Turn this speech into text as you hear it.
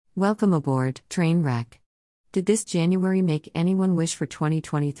Welcome aboard, Trainwreck. Did this January make anyone wish for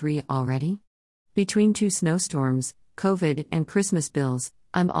 2023 already? Between two snowstorms, COVID, and Christmas bills,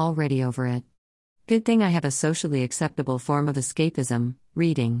 I'm already over it. Good thing I have a socially acceptable form of escapism,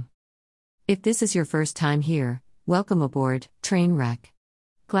 reading. If this is your first time here, welcome aboard, Trainwreck.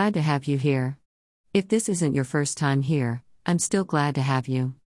 Glad to have you here. If this isn't your first time here, I'm still glad to have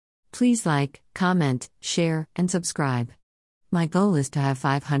you. Please like, comment, share, and subscribe. My goal is to have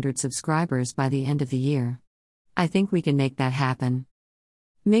 500 subscribers by the end of the year. I think we can make that happen.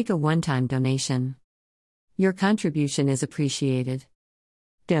 Make a one-time donation. Your contribution is appreciated.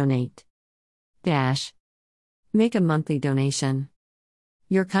 Donate. Dash. Make a monthly donation.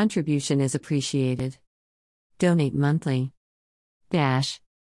 Your contribution is appreciated. Donate monthly. Dash.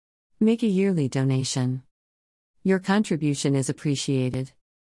 Make a yearly donation. Your contribution is appreciated.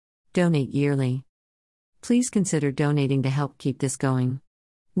 Donate yearly. Please consider donating to help keep this going.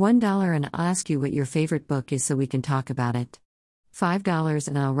 $1 and I'll ask you what your favorite book is so we can talk about it. $5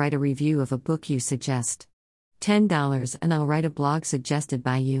 and I'll write a review of a book you suggest. $10 and I'll write a blog suggested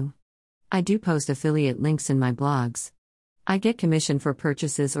by you. I do post affiliate links in my blogs. I get commission for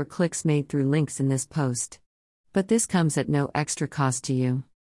purchases or clicks made through links in this post. But this comes at no extra cost to you.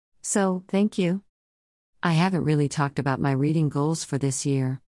 So, thank you. I haven't really talked about my reading goals for this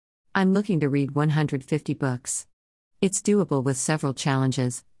year. I'm looking to read 150 books. It's doable with several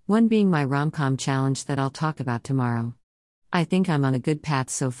challenges, one being my rom-com challenge that I'll talk about tomorrow. I think I'm on a good path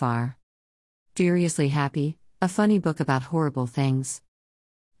so far. Furiously Happy, a funny book about horrible things.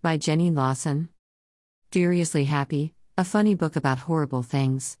 By Jenny Lawson. Furiously Happy, a funny book about horrible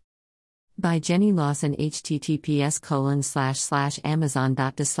things. By Jenny Lawson.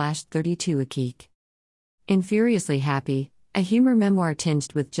 https://amazon.de/32akeek. In Furiously Happy, a humor memoir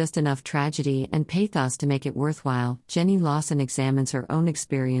tinged with just enough tragedy and pathos to make it worthwhile, Jenny Lawson examines her own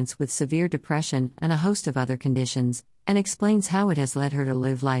experience with severe depression and a host of other conditions, and explains how it has led her to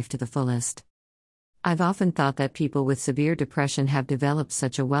live life to the fullest. I've often thought that people with severe depression have developed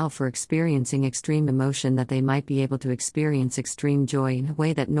such a well for experiencing extreme emotion that they might be able to experience extreme joy in a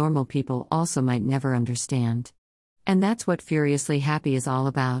way that normal people also might never understand. And that's what Furiously Happy is all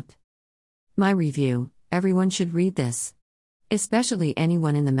about. My review: everyone should read this. Especially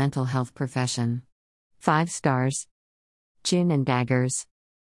anyone in the mental health profession. 5 stars. Gin and Daggers.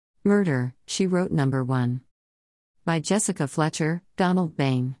 Murder, She Wrote No. 1. By Jessica Fletcher, Donald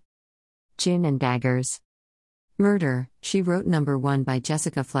Bain. Gin and Daggers. Murder, She Wrote No. 1 by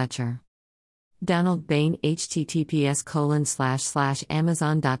Jessica Fletcher. Donald Bain.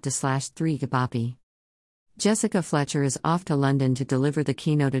 https://amazon.de/3gabapi. Jessica Fletcher is off to London to deliver the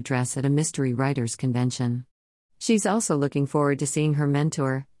keynote address at a mystery writers' convention. She's also looking forward to seeing her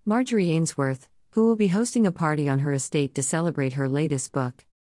mentor, Marjorie Ainsworth, who will be hosting a party on her estate to celebrate her latest book.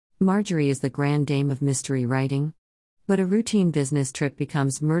 Marjorie is the grand dame of mystery writing. But a routine business trip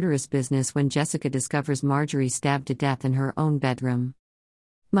becomes murderous business when Jessica discovers Marjorie stabbed to death in her own bedroom.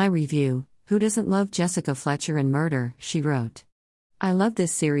 My review: who doesn't love Jessica Fletcher and Murder, She Wrote? I love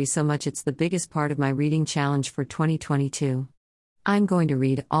this series so much it's the biggest part of my reading challenge for 2022. I'm going to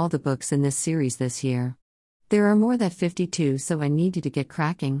read all the books in this series this year. There are more than 52, so I need you to get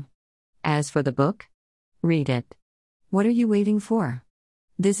cracking. As for the book, read it. What are you waiting for?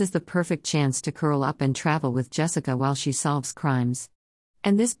 This is the perfect chance to curl up and travel with Jessica while she solves crimes.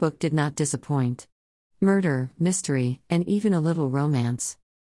 And this book did not disappoint. Murder, mystery, and even a little romance.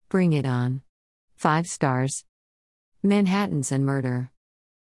 Bring it on. 5 stars. Manhattans and Murder.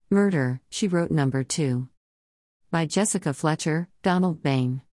 Murder, She Wrote No. 2. By Jessica Fletcher, Donald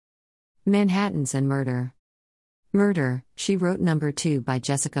Bain. Manhattans and Murder. Murder, She Wrote No. 2 by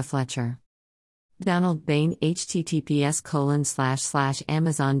Jessica Fletcher. Donald Bain.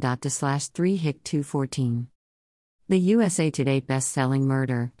 https://amazon.de/3hic214. The USA Today best-selling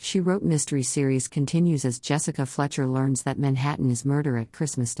Murder, She Wrote mystery series continues as Jessica Fletcher learns that Manhattan is murder at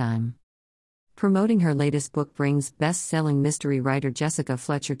Christmas time. Promoting her latest book brings best-selling mystery writer Jessica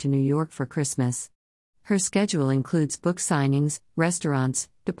Fletcher to New York for Christmas. Her schedule includes book signings, restaurants,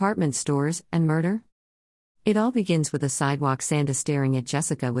 department stores, and murder. It all begins with a sidewalk Santa staring at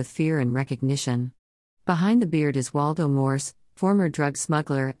Jessica with fear and recognition. Behind the beard is Waldo Morse, former drug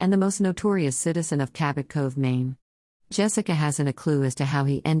smuggler and the most notorious citizen of Cabot Cove, Maine. Jessica hasn't a clue as to how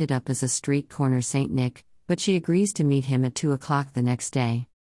he ended up as a street corner St. Nick, but she agrees to meet him at 2 o'clock the next day.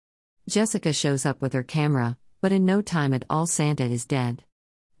 Jessica shows up with her camera, but in no time at all Santa is dead.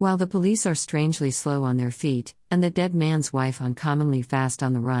 While the police are strangely slow on their feet, and the dead man's wife uncommonly fast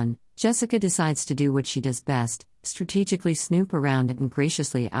on the run, Jessica decides to do what she does best, strategically snoop around and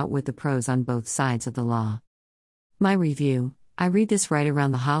graciously outwit the pros on both sides of the law. My review: I read this right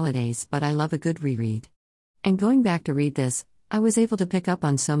around the holidays, but I love a good reread. And going back to read this, I was able to pick up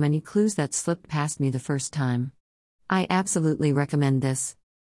on so many clues that slipped past me the first time. I absolutely recommend this.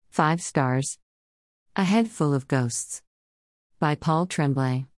 5 stars. A Head Full of Ghosts. By Paul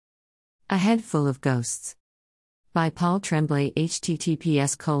Tremblay. A Head Full of Ghosts. By Paul Tremblay.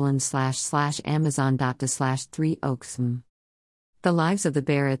 https://amazon.de/3oaks. The lives of the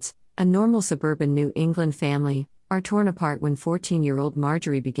Barretts, a normal suburban New England family, are torn apart when 14-year-old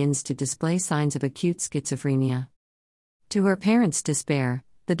Marjorie begins to display signs of acute schizophrenia. To her parents' despair,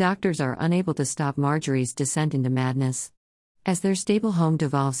 the doctors are unable to stop Marjorie's descent into madness. As their stable home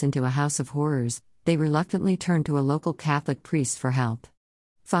devolves into a house of horrors, they reluctantly turn to a local Catholic priest for help.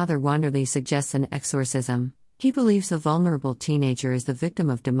 Father Wanderley suggests an exorcism. He believes the vulnerable teenager is the victim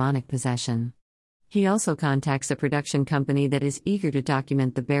of demonic possession. He also contacts a production company that is eager to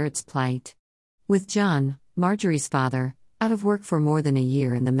document the Barretts' plight. With John, Marjorie's father, out of work for more than a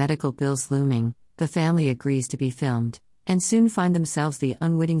year and the medical bills looming, the family agrees to be filmed, and soon find themselves the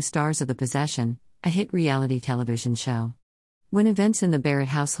unwitting stars of The Possession, a hit reality television show. When events in the Barrett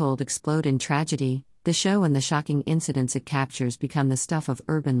household explode in tragedy, the show and the shocking incidents it captures become the stuff of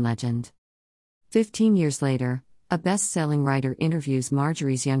urban legend. 15 years later, a best-selling writer interviews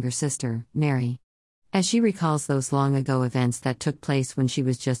Marjorie's younger sister, Mary. As she recalls those long-ago events that took place when she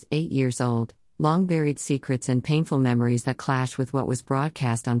was just 8 years old, long-buried secrets and painful memories that clash with what was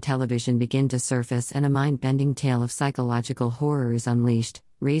broadcast on television begin to surface, and a mind-bending tale of psychological horror is unleashed,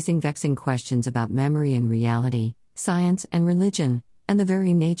 raising vexing questions about memory and reality, science and religion, and the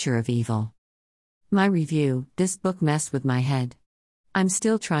very nature of evil. My review: this book messed with my head. I'm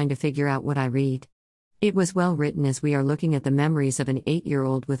still trying to figure out what I read. It was well written as we are looking at the memories of an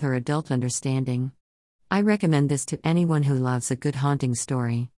 8-year-old with her adult understanding. I recommend this to anyone who loves a good haunting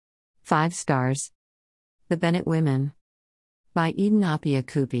story. 5 stars. The Bennett Women. By Eden Appiah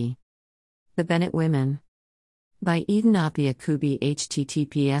Kubi. The Bennett Women. By Eden Appiah Kubi.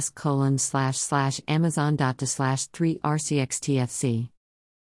 https://amazon.de/3rcxtfc.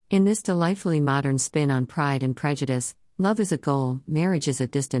 In this delightfully modern spin on Pride and Prejudice, love is a goal, marriage is a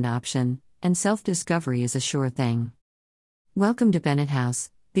distant option, and self-discovery is a sure thing. Welcome to Bennett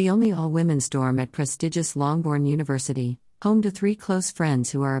House, the only all-women's dorm at prestigious Longbourn University, home to 3 close friends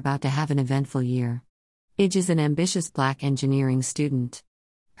who are about to have an eventful year. Idge is an ambitious black engineering student.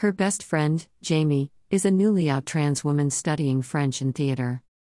 Her best friend, Jamie, is a newly out trans woman studying French and theater.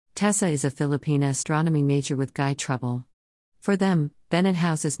 Tessa is a Filipina astronomy major with guy trouble. For them, Bennett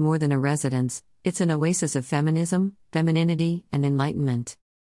House is more than a residence, it's an oasis of feminism, femininity, and enlightenment.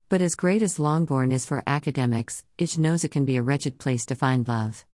 But as great as Longbourn is for academics, Idge knows it can be a wretched place to find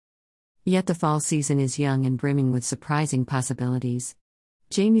love. Yet the fall season is young and brimming with surprising possibilities.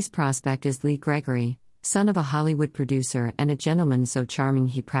 Jamie's prospect is Lee Gregory, son of a Hollywood producer and a gentleman so charming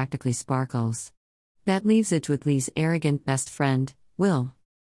he practically sparkles. That leaves Idge with Lee's arrogant best friend, Will.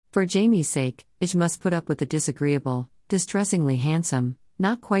 For Jamie's sake, Idge must put up with the disagreeable, distressingly handsome,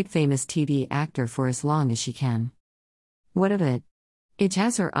 not quite famous TV actor for as long as she can. What of it? Idge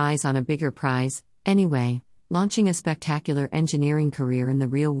has her eyes on a bigger prize, anyway, launching a spectacular engineering career in the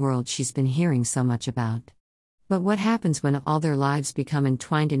real world she's been hearing so much about. But what happens when all their lives become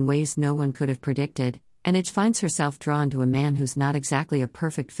entwined in ways no one could have predicted, and Idge finds herself drawn to a man who's not exactly a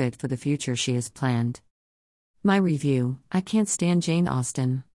perfect fit for the future she has planned? My review: I can't stand Jane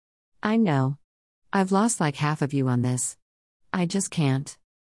Austen. I know. I've lost like half of you on this. I just can't.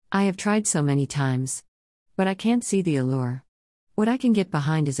 I have tried so many times. But I can't see the allure. What I can get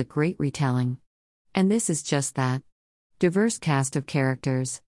behind is a great retelling. And this is just that. Diverse cast of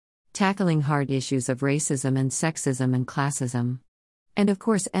characters. Tackling hard issues of racism and sexism and classism. And of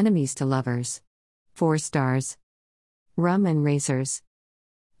course enemies to lovers. 4 stars. Rum and Racers.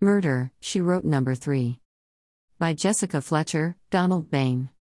 Murder, She Wrote No. 3. By Jessica Fletcher, Donald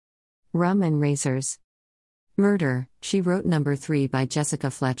Bain. Rum and Racers. Murder, She Wrote No. 3 by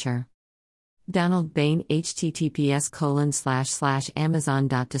Jessica Fletcher. Donald Bain.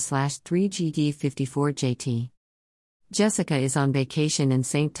 https://amazon.de/3gd54jt. Jessica is on vacation in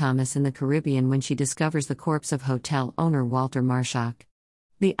St. Thomas in the Caribbean when she discovers the corpse of hotel owner Walter Marshock.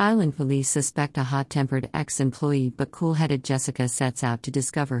 The island police suspect a hot-tempered ex-employee, but cool-headed Jessica sets out to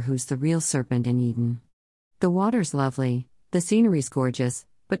discover who's the real serpent in Eden. The water's lovely, the scenery's gorgeous,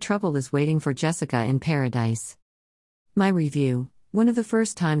 but trouble is waiting for Jessica in paradise. My review: one of the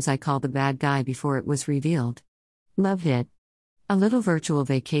first times I called the bad guy before it was revealed. Loved it. A little virtual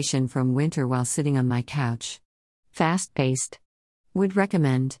vacation from winter while sitting on my couch. Fast-paced. Would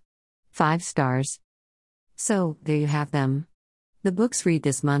recommend. 5 stars. So, there you have them. The books read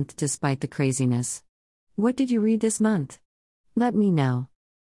this month despite the craziness. What did you read this month? Let me know.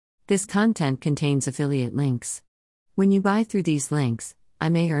 This content contains affiliate links. When you buy through these links, I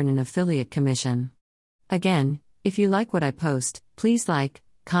may earn an affiliate commission. Again, if you like what I post, please like,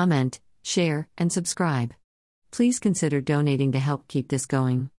 comment, share, and subscribe. Please consider donating to help keep this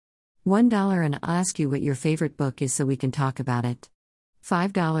going. $1 and I'll ask you what your favorite book is so we can talk about it.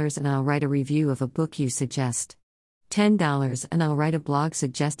 $5 and I'll write a review of a book you suggest. $10 and I'll write a blog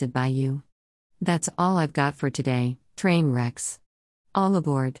suggested by you. That's all I've got for today. Train wrecks. All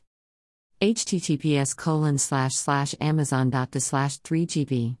aboard.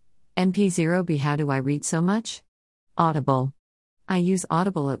 https://amazon.to/3gb. MP0B. How do I read so much? Audible. I use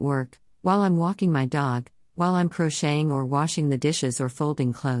Audible at work, while I'm walking my dog, while I'm crocheting or washing the dishes or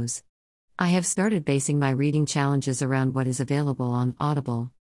folding clothes. I have started basing my reading challenges around what is available on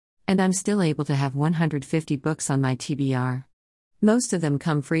Audible. And I'm still able to have 150 books on my TBR. Most of them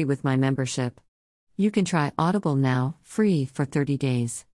come free with my membership. You can try Audible now, free for 30 days.